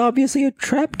this is obviously a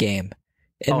trap game.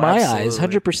 In my eyes,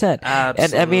 100%.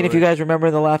 And I mean, if you guys remember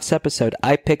in the last episode,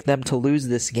 I picked them to lose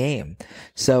this game.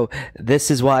 So this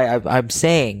is why I'm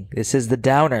saying this is the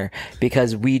downer,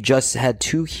 because we just had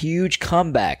 2 huge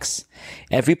comebacks.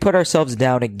 And if we put ourselves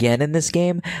down again in this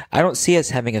game, I don't see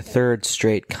us having a 3rd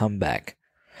straight comeback.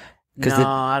 No,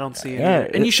 I don't see it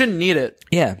either. And you shouldn't need it.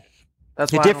 Yeah.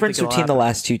 That's The why I don't difference think it'll between the happen.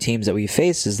 last 2 teams that we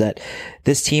faced is that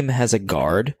this team has a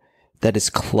guard that is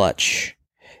clutch.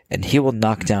 And he will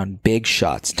knock down big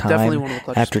shots Definitely time one of the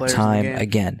clutchest after players in the time game.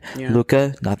 again. Yeah.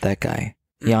 Luka, not that guy.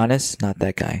 Giannis, not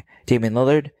that guy. Damian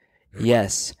Lillard,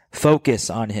 yes. Focus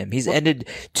on him. He's ended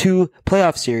 2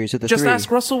 playoff series with a 3. Just ask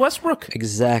Russell Westbrook.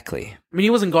 Exactly. I mean, he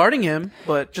wasn't guarding him,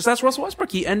 but just ask Russell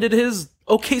Westbrook. He ended his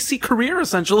OKC career,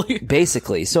 essentially.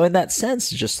 Basically. So in that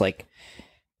sense, just like,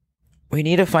 we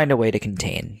need to find a way to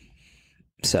contain.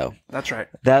 So That's right.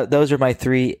 those are my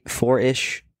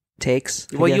 3-4-ish takes.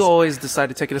 I Well, guess. You always decide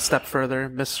to take it a step further,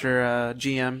 Mr.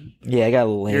 GM. Yeah, I got a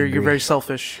little angry. You're very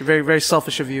selfish. You're very, very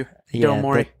selfish of you, Daryl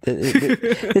Morey.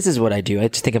 This is what I do. I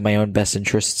just think of my own best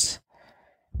interests.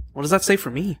 What does that say for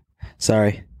me?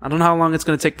 Sorry. I don't know how long it's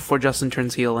going to take before Justin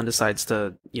turns heel and decides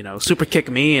to, super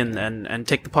kick me and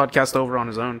take the podcast over on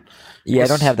his own. Yeah, I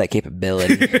don't have that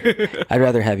capability. I'd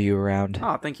rather have you around.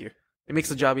 Oh, thank you. It makes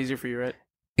the job easier for you, right?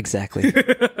 Exactly.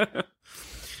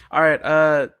 All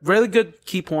right. Really good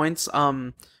key points.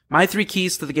 My 3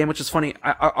 keys to the game, which is funny.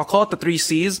 I'll call it the 3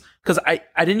 C's because I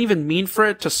didn't even mean for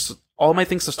it to all my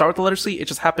things to start with the letter C. It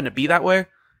just happened to be that way.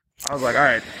 I was like, all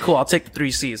right, cool. I'll take the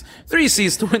 3 C's. 3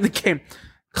 C's to win the game.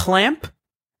 Clamp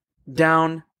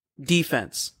down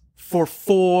defense for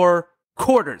 4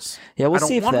 quarters. Yeah, we'll I don't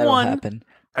see if want that'll 1. happen.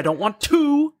 I don't want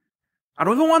 2. I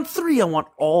don't even want 3. I want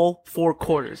all 4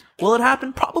 quarters. Will it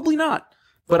happen? Probably not.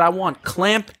 But I want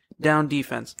clamp down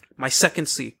defense. My second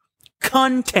C.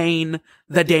 Contain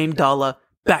the Dame Dollar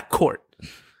backcourt.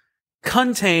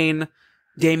 Contain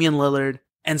Damian Lillard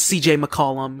and CJ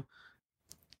McCollum.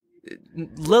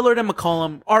 Lillard and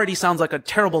McCollum already sounds like a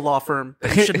terrible law firm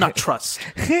that you should not trust.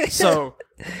 So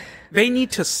they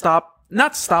need to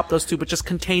not stop those 2, but just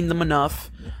contain them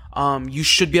enough. You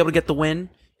should be able to get the win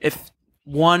if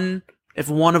one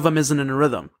of them isn't in a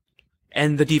rhythm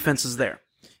and the defense is there.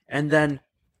 And then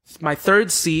my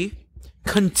third C,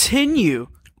 continue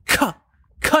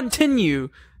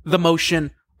the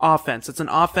motion offense. It's an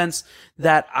offense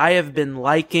that I have been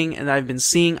liking and I've been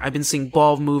seeing. I've been seeing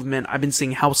ball movement. I've been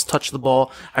seeing House touch the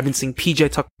ball. I've been seeing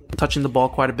PJ touching the ball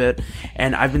quite a bit.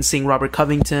 And I've been seeing Robert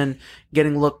Covington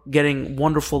getting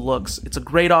wonderful looks. It's a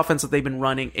great offense that they've been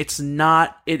running. It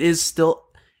is still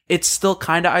It's still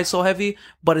kind of ISO heavy,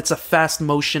 but it's a fast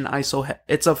motion ISO.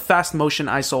 It's a fast motion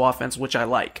ISO offense, which I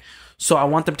like. So I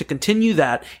want them to continue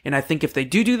that. And I think if they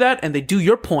do that and they do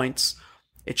your points,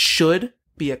 it should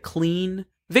be a clean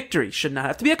victory. Should not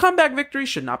have to be a comeback victory.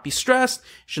 Should not be stressed.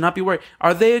 Should not be worried.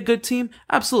 Are they a good team?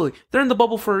 Absolutely. They're in the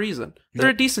bubble for a reason. They're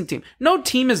a decent team. No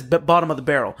team is bottom of the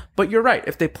barrel. But you're right.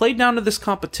 If they play down to this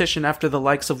competition after the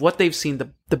likes of what they've seen,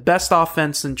 the best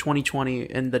offense in 2020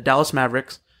 in the Dallas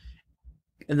Mavericks,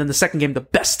 and then the second game, the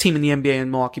best team in the NBA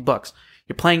in Milwaukee Bucks.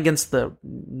 You're playing against the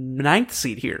ninth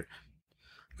seed here.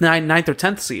 Ninth or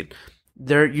 10th seed.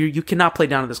 You cannot play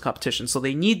down to this competition. So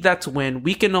they need that to win.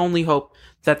 We can only hope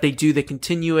that they do. They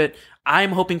continue it.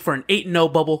 I'm hoping for an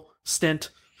 8-0 bubble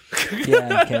stint.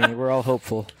 Yeah, Kenny, we're all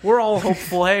hopeful. We're all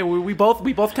hopeful. Hey, we both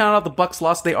counted out the Bucks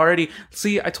lost. They already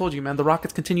see. I told you, man. The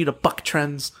Rockets continue to buck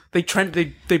trends. They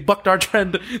bucked our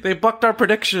trend. They bucked our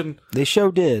prediction. They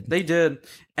sure did. They did.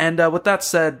 And with that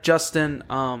said, Justin,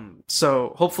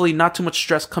 so hopefully not too much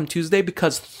stress come Tuesday,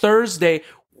 because Thursday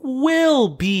will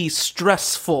be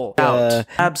stressful.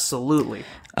 Absolutely.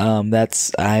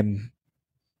 I'm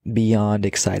beyond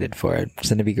excited for it. It's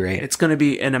going to be great. It's going to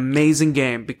be an amazing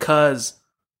game because,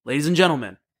 ladies and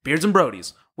gentlemen, Beards and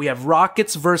Brodies, we have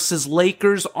Rockets versus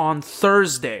Lakers on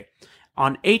Thursday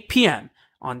on 8 p.m.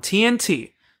 on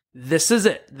TNT. This is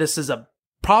it. This is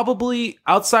probably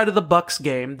outside of the Bucks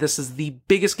game. This is the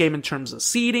biggest game in terms of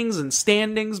seedings and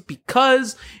standings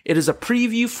because it is a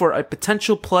preview for a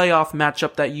potential playoff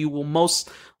matchup that you will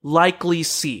most likely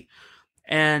see.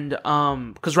 And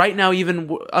because right now,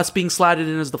 even us being slotted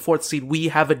in as the 4th seed, we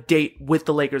have a date with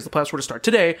the Lakers. The playoffs were to start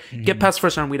today. Get past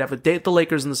first round, we'd have a date with the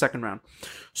Lakers in the second round.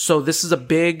 So this is a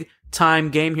big time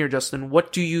game here, Justin.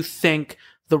 What do you think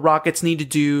the Rockets need to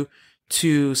do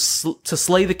to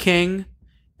slay the king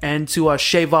and to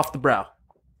shave off the brow?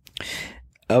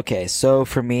 Okay, so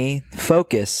for me,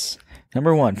 focus.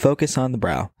 Number 1, focus on the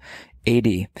brow. AD.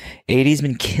 AD's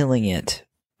been killing it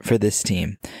for this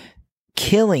team.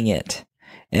 Killing it.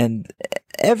 And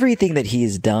everything that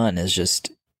he's done is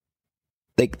just,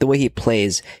 like, the way he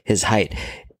plays, his height,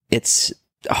 it's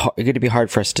going to be hard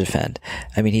for us to defend.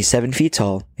 I mean, he's 7 feet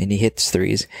tall, and he hits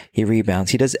threes, he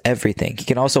rebounds, he does everything. He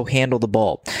can also handle the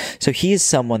ball. So he's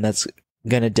someone that's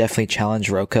going to definitely challenge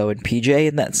Rocco and PJ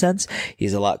in that sense.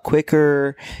 He's a lot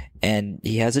quicker, and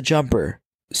he has a jumper.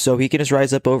 So he can just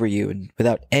rise up over you and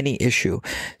without any issue.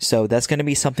 So that's going to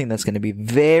be something that's going to be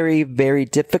very, very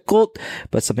difficult,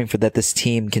 but something that this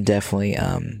team can definitely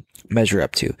measure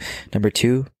up to. Number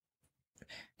 2, do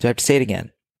I have to say it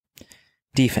again?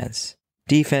 Defense.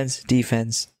 Defense.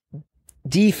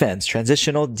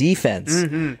 Transitional defense.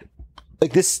 Mm-hmm.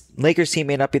 Like, this Lakers team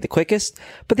may not be the quickest,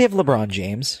 but they have LeBron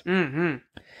James. Mm-hmm.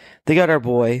 They got our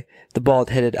boy, the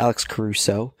bald-headed Alex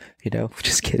Caruso.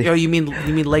 Just kidding. Oh, you mean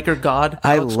Laker God?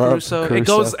 I love Caruso. It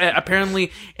goes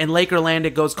apparently in Lakerland.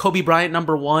 It goes Kobe Bryant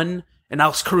number 1 and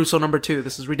Alex Caruso number 2.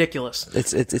 This is ridiculous.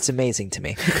 It's amazing to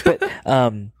me. But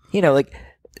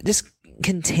just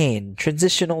contain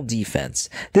transitional defense.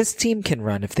 This team can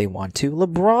run if they want to.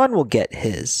 LeBron will get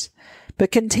his,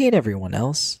 but contain everyone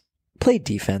else. Play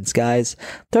defense, guys.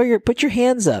 Put your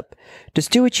hands up.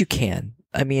 Just do what you can.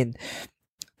 I mean,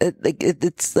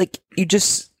 it's like you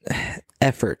just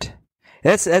effort.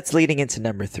 That's leading into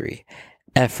number 3.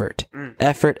 Effort.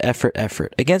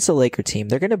 Effort. Against a Laker team,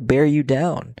 they're gonna bear you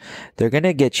down. They're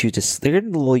gonna they're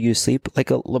gonna lull you to sleep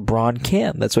like a LeBron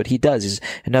can. That's what he does. He's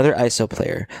another ISO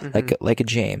player, like a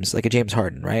James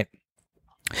Harden, right?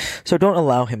 So don't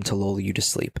allow him to lull you to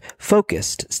sleep.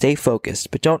 Stay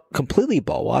focused, but don't completely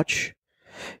ball watch.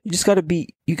 You just gotta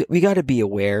be, we gotta be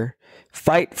aware.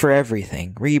 Fight for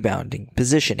everything. Rebounding,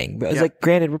 positioning. But it's like,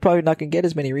 granted, we're probably not going to get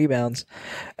as many rebounds.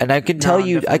 And I can tell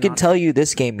you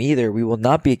this game either, we will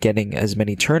not be getting as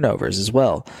many turnovers as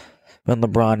well when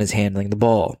LeBron is handling the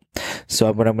ball.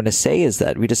 So what I'm going to say is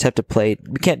that we just have to play,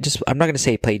 I'm not going to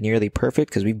say play nearly perfect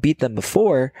because we beat them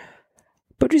before,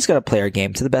 but we just got to play our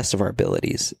game to the best of our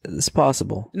abilities. It's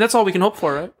possible. And that's all we can hope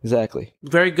for, right? Exactly.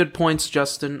 Very good points,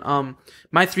 Justin.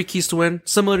 My 3 keys to win,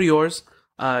 similar to yours.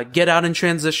 Get out in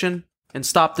transition and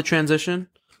stop the transition.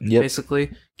 Yep.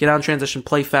 Basically, get out in transition,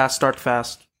 play fast, start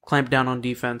fast, clamp down on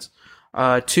defense.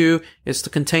 2 is to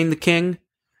contain the king.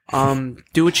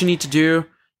 Do what you need to do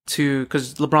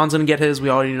because LeBron's going to get his. We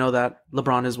already know that.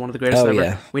 LeBron is one of the greatest ever.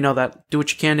 Yeah. We know that. Do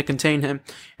what you can to contain him.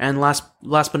 And last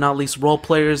but not least, role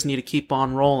players need to keep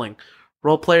on rolling.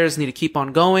 Role players need to keep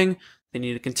on going. They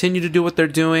need to continue to do what they're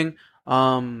doing.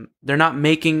 They're not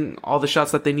making all the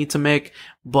shots that they need to make,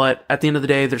 but at the end of the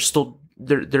day,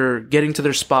 they're getting to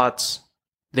their spots.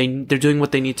 They're doing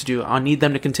what they need to do. I need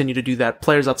them to continue to do that.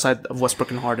 Players outside of Westbrook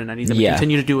and Harden, I need them to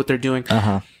continue to do what they're doing.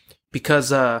 because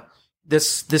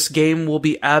this game will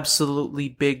be absolutely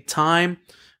big time.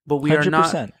 But we are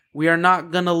 100%.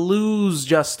 not gonna lose,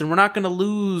 Justin. We're not gonna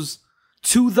lose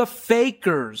to the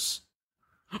Fakers.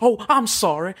 Oh, I'm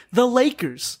sorry, the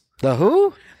Lakers. The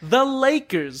who? The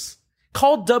Lakers.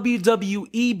 Called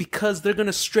WWE because they're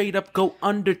gonna straight up go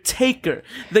Undertaker.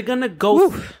 They're gonna go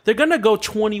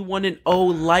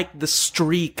 21-0 like the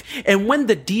streak. And when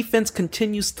the defense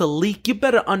continues to leak, you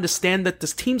better understand that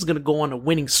this team's gonna go on a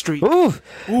winning streak. Ooh.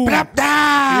 Ooh.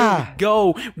 Blah-blah. Here we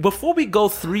go. Before we go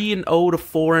 3-0 to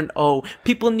 4-0,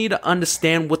 people need to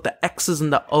understand what the X's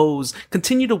and the O's.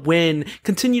 Continue to win.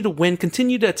 Continue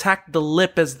to attack the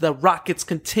lip as the Rockets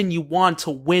continue on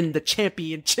to win the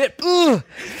championship.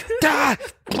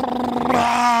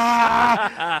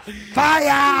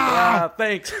 Fire!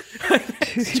 Thanks.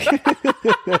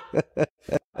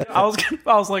 I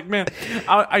was like, man,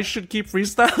 I should keep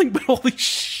freestyling, but holy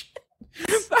shit.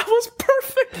 That was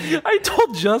perfect. I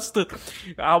told Justin,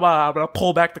 I'm gonna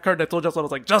pull back the curtain. I told Justin, I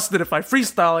was like, Justin, if I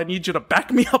freestyle, I need you to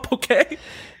back me up, okay?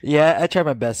 Yeah, I tried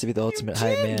my best to be the ultimate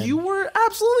hype man. You were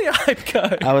absolutely a hype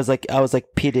guy. I was like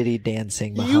P. Diddy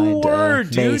dancing behind You were,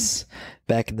 dude. Mace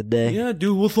back in the day. Yeah,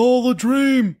 dude, with all the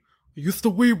dream. I used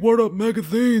to read Word Up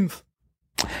magazines.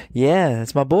 Yeah,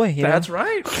 that's my boy. You That's know?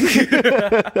 right. With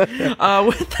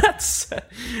that said,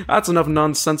 that's enough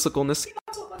nonsensicalness.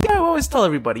 Yeah, I always tell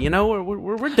everybody,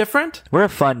 we're different. We're a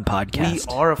fun We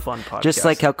podcast. are a fun podcast. Just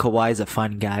like how Kawhi's a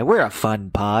fun guy. We're a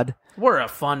fun pod. we're a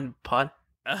fun pod.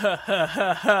 Ha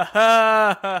ha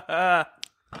ha.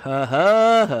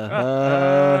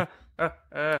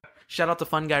 Shout out to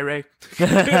Fun Guy Ray.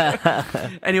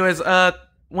 Anyways,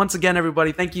 once again,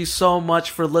 everybody, thank you so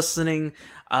much for listening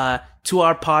to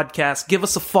our podcast. Give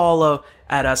us a follow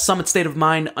at Summit State of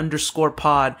Mind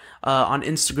 _pod on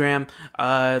Instagram.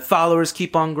 Followers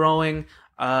keep on growing.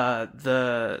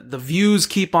 The views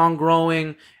keep on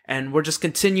growing. And we're just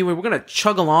continuing. We're going to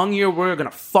chug along here. We're going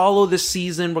to follow this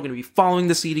season. We're going to be following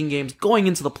the seeding games, going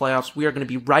into the playoffs. We are going to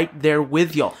be right there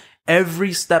with y'all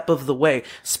every step of the way.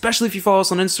 Especially if you follow us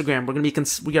on Instagram.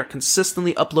 We are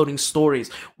consistently uploading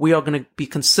stories. We are going to be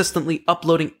consistently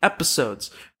uploading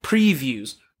episodes,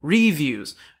 previews,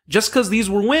 reviews. Just because these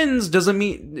were wins doesn't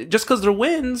mean, just because they're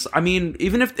wins, I mean,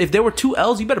 even if there were 2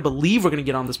 L's, you better believe we're going to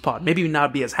get on this pod. Maybe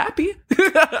not be as happy.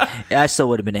 Yeah, I still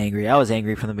would have been angry. I was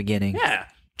angry from the beginning. Yeah.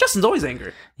 Justin's always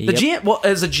angry. The Yep. GM, well,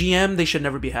 as a GM, they should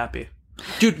never be happy.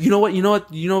 Dude, you know what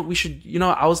we should,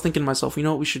 I was thinking to myself, you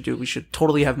know what we should do? We should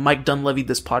totally have Mike Dunleavy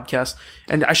this podcast.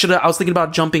 And I was thinking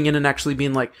about jumping in and actually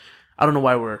being like, I don't know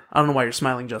why you're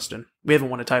smiling, Justin. We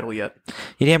haven't won a title yet.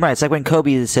 You're damn right. It's like when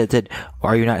Kobe said,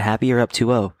 are you not happy? You're up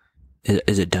 2-0.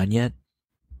 Is it done yet?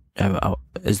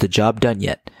 Is the job done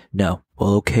yet? No.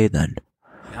 Well, okay then.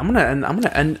 I'm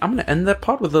gonna end that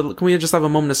pod with can we just have a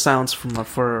moment of silence for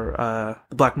the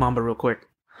Black Mamba real quick?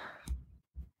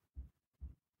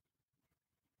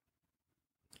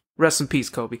 Rest in peace,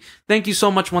 Kobe. Thank you so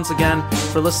much once again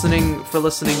for listening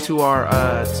to our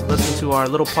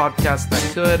little podcast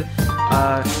that could.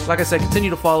 Like I said, continue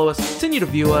to follow us, continue to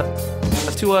view us,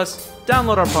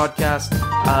 download our podcast.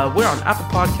 We're on Apple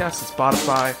Podcasts and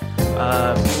Spotify.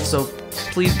 So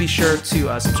please be sure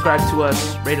to subscribe to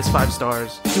us, rate us 5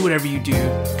 stars, do whatever you do,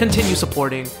 continue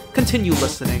supporting, continue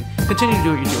listening, continue to do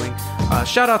what you're doing.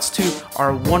 Shout outs to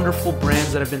our wonderful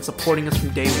brands that have been supporting us from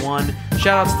day one.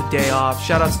 Shout outs to Day Off,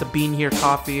 shout outs to Bean Here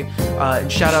Coffee,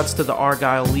 and shout outs to the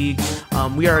Argyle League.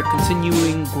 We are a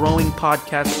continuing, growing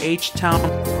podcast. H-Town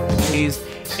is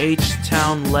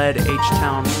H-Town led,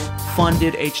 H-Town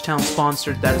funded, H-Town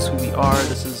sponsored. That is who we are.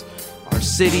 This is our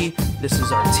city. This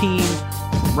is our team.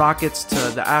 From Rockets to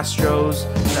the Astros.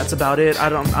 That's about it. I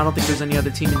don't think there's any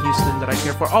other team in Houston that I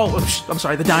care for. Oh, I'm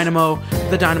sorry. The Dynamo.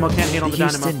 The Dynamo, can't hate on the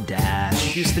Dynamo.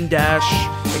 Houston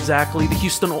Dash. Exactly. The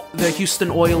Houston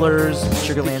Oilers.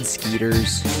 Sugarland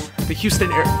Skeeters. The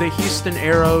Houston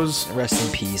Arrows. Rest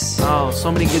in peace. Oh,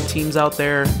 so many good teams out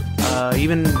there.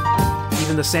 Even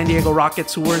the San Diego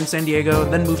Rockets, who were in San Diego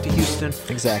and then moved to Houston.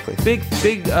 Exactly. Big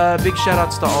shout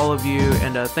outs to all of you,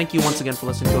 and thank you once again for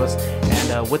listening to us.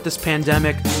 And with this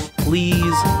pandemic, please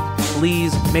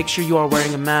make sure you are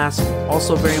wearing a mask.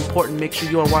 Also very important, make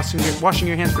sure you are washing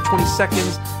your hands for 20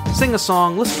 seconds. Sing a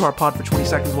song, listen to our pod for 20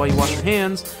 seconds while you wash your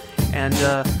hands. And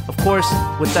of course,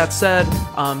 with that said,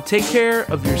 take care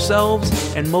of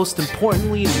yourselves, and most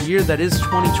importantly, in the year that is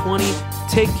 2020,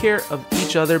 take care of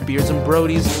each other, Beards and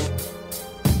Brodies.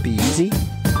 Be easy.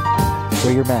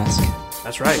 Wear your mask.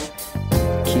 That's right.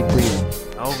 Keep breathing.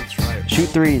 Oh, that's right. Shoot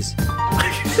threes.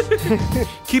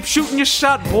 Keep shooting your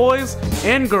shot, boys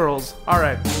and girls. All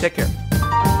right, take care.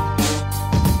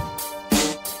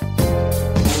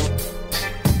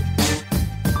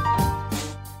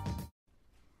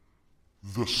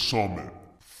 Summit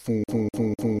for